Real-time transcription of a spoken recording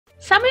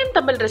சமயம்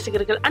தமிழ்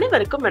ரசிகர்கள்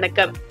அனைவருக்கும்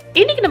வணக்கம்.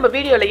 இன்னைக்கு நம்ம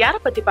வீடியோல யார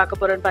பத்தி பார்க்க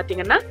போறோம்னு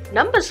பாத்தீங்கன்னா,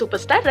 நம்ம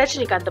சூப்பர் ஸ்டார்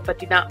ரஜினிகாந்த்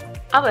பத்தி தான்.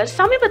 அவர்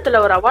சமீபத்துல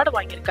ஒரு அவார்டு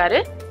வாங்கியிருக்காரு.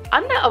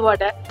 அந்த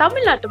அவார்டை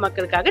தமிழ்நாட்டு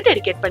மக்களுக்காக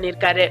டெடிகேட்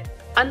பண்ணிருக்காரு.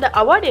 அந்த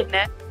அவார்டு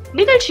என்ன,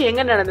 நிகழ்ச்சி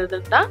எங்க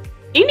நடந்ததுன்னு தான்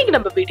இன்னைக்கு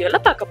நம்ம வீடியோல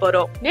பார்க்க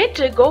போறோம்.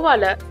 நேற்று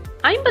கோவால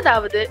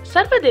 50வது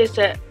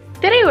சர்வதேச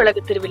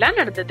திரையுலக திருவிழா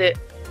நடந்தது.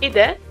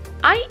 இத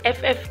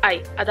IFFI,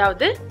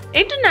 அதாவது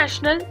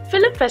இன்டர்நேஷனல்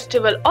பிலிம்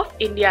ஃபெஸ்டிவல் ஆஃப்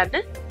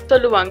இந்தியான்னு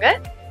சொல்லுவாங்க.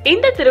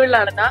 இந்த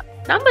திருவிழால தான்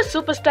நம்ம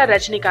super star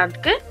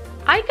ரஜினிகாந்த்க்கு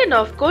icon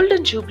of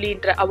golden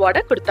ஜூப்ளின்ற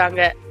அவார்டை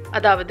கொடுத்தாங்க.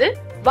 அதாவது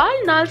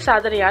வாழ்நாள்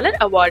சாதனையாளர்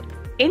அவார்டு.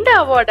 இந்த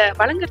அவார்டை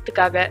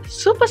வழங்குறதுக்காக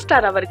சூப்பர்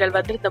ஸ்டார் அவர்கள்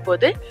வந்திருந்த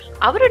போது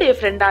அவருடைய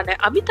ஃப்ரெண்டான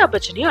அமிதாப்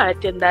பச்சனையும்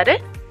அழைத்திருந்தாரு.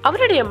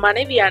 அவருடைய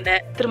மனைவியான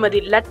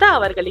திருமதி லதா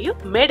அவர்களையும்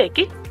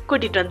மேடைக்கு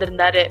கூட்டிட்டு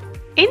வந்திருந்தாரு.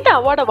 இந்த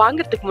அவார்டை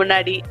வாங்குறதுக்கு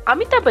முன்னாடி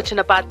அமிதாப்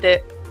பச்சனை பார்த்து,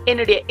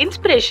 என்னுடைய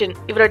இன்ஸ்பிரேஷன்,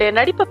 இவருடைய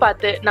நடிப்பை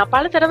பார்த்து நான்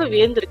பல தடவை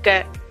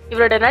வியந்திருக்கேன்,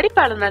 இவரோட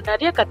நடிப்பால நான்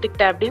நிறைய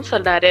கத்துக்கிட்டேன் அப்படின்னு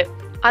சொன்னாரு.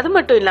 அது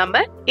மட்டும் இல்லாம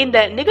இந்த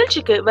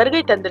நிகழ்ச்சிக்கு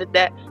வருகை தந்திருந்த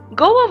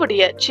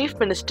கோவாவுடைய சீஃப்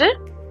மினிஸ்டர்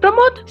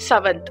பிரமோத்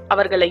சவந்த்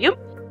அவர்களையும்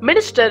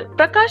மினிஸ்டர்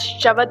பிரகாஷ்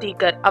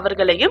ஜவடேகர்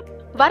அவர்களையும்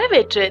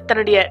வரவேற்று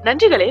தன்னுடைய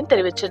நன்றிகளையும்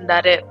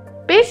தெரிவிச்சிருந்தாரு.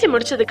 பேசி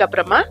முடிச்சதுக்கு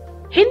அப்புறமா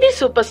ஹிந்தி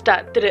சூப்பர்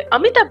ஸ்டார் திரு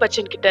அமிதாப்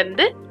பச்சன் கிட்ட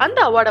இருந்து அந்த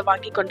அவார்டை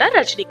வாங்கி கொண்டார்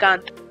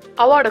ரஜினிகாந்த்.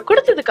 அவார்டை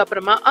கொடுத்ததுக்கு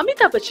அப்புறமா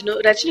அமிதாப்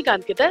பச்சனும்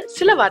ரஜினிகாந்த் கிட்ட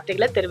சில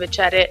வார்த்தைகளை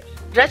தெரிவிச்சாரு.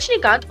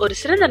 ரஜினிகாந்த் ஒரு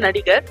சிறந்த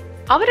நடிகர்,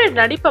 அவரோட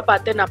நடிப்பை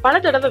பார்த்து நான் பல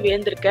தடவை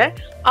வியந்திருக்கேன்,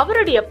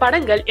 அவருடைய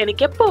படங்கள்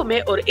எனக்கு எப்பவுமே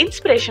ஒரு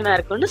இன்ஸ்பிரேஷனா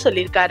இருக்கும்னு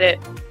சொல்லியிருக்காரு.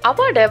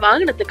 அவார்டை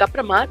வாங்கினதுக்கு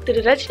அப்புறமா திரு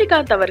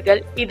ரஜினிகாந்த்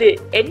அவர்கள், இது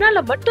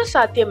என்னால மட்டும்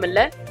சாத்தியம்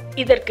இல்ல,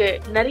 இதற்கு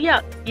நிறைய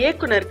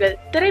இயக்குனர்கள்,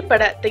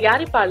 திரைப்பட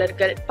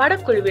தயாரிப்பாளர்கள்,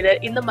 படக்குழுவினர்,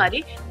 இந்த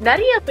மாதிரி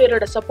நிறைய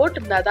பேரோட சப்போர்ட்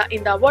இருந்தாதான்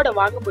இந்த அவார்டை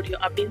வாங்க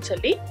முடியும் அப்படின்னு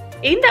சொல்லி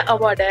இந்த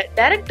அவார்டை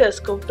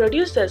டைரக்டர்ஸ்க்கும்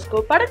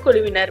ப்ரொடியூசர்ஸ்க்கும்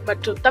படக்குழுவினர்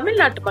மற்றும்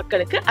தமிழ்நாட்டு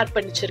மக்களுக்கு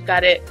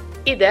அர்ப்பணிச்சிருக்காரு.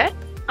 இத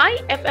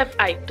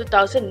IFFI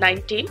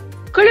 2019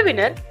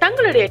 குழுவினர்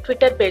தங்களுடைய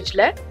ட்விட்டர்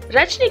பேஜ்ல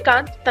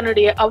ரஜினிகாந்த்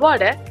தன்னுடைய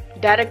அவார்டை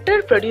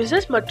டைரக்டர்,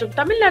 ப்ரொடியூசர்ஸ் மற்றும்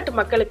தமிழ்நாட்டு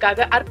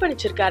மக்களுக்காக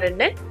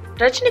அர்ப்பணிச்சிருக்காருன்னு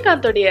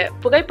ரஜினிகாந்தோடைய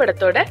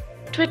புகைப்படத்தோட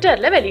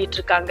ட்விட்டர்ல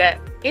வெளியிட்டிருக்காங்க.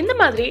 இந்த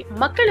மாதிரி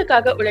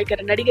மக்களுக்காக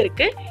உழைக்கிற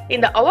நடிகருக்கு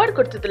இந்த அவார்டு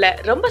கொடுத்ததுல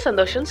ரொம்ப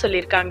சந்தோஷம்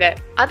சொல்லியிருக்காங்க.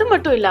 அது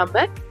மட்டும்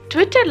இல்லாம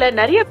ட்விட்டர்ல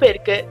நிறைய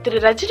பேருக்கு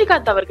திரு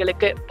ரஜினிகாந்த்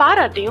அவர்களுக்கு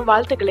பாராட்டியும்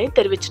வாழ்த்துக்களையும்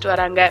தெரிவிச்சிட்டு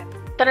வராங்க.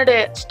 தன்னுடைய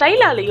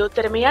ஸ்டைலாலையும்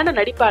திறமையான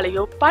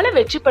நடிப்பாலையும் பல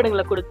வெற்றி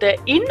படங்களை கொடுத்து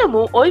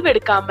இன்னமும்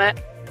ஓய்வெடுக்காம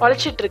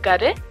உழைச்சிட்டு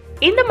இருக்காரு.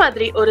 இந்த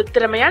மாதிரி ஒரு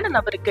திறமையான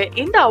நபருக்கு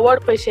இந்த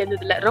அவார்டு போய்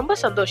சேர்ந்ததுல ரொம்ப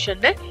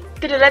சந்தோஷம்னு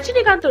திரு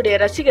ரஜினிகாந்தோடைய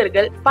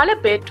ரசிகர்கள் பல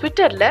பேர்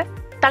ட்விட்டர்ல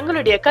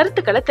தங்களுடைய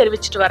கருத்துக்களை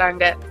தெரிவிச்சிட்டு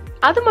வராங்க.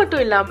 அது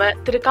மட்டும் இல்லாம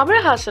திரு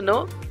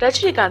கமலஹாசனும்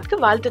ரஜினிகாந்த்க்கு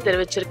வாழ்த்து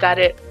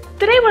தெரிவிச்சிருக்காரு.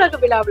 திரையுலக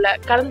விழாவுல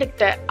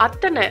கலந்துகிட்ட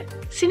அத்தனை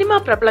சினிமா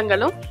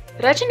பிரபலங்களும்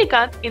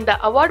ரஜினிகாந்த் இந்த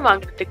அவார்டு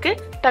வாங்குறதுக்கு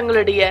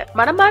தங்களுடைய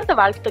மனமார்ந்த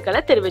வாழ்த்துக்களை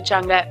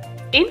தெரிவிச்சாங்க.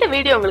 இந்த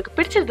வீடியோ உங்களுக்கு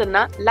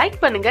பிடிச்சிருந்ததுன்னா லைக்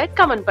பண்ணுங்க,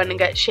 கமெண்ட்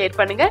பண்ணுங்க, ஷேர்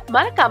பண்ணுங்க.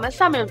 மறக்காம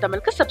சமயம்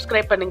தமிழுக்கு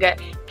சப்ஸ்கிரைப் பண்ணுங்க.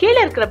 கீழே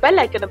இருக்கிற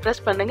பெல் ஐக்கனை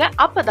பிரஸ் பண்ணுங்க.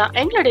 அப்பதான்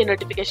எங்களுடைய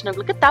நோட்டிபிகேஷன்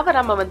உங்களுக்கு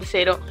தவறாம வந்து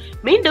சேரும்.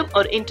 மீண்டும்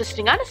ஒரு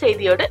இன்ட்ரெஸ்டிங்கான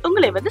செய்தியோடு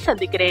உங்களை வந்து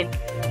சந்திக்கிறேன்.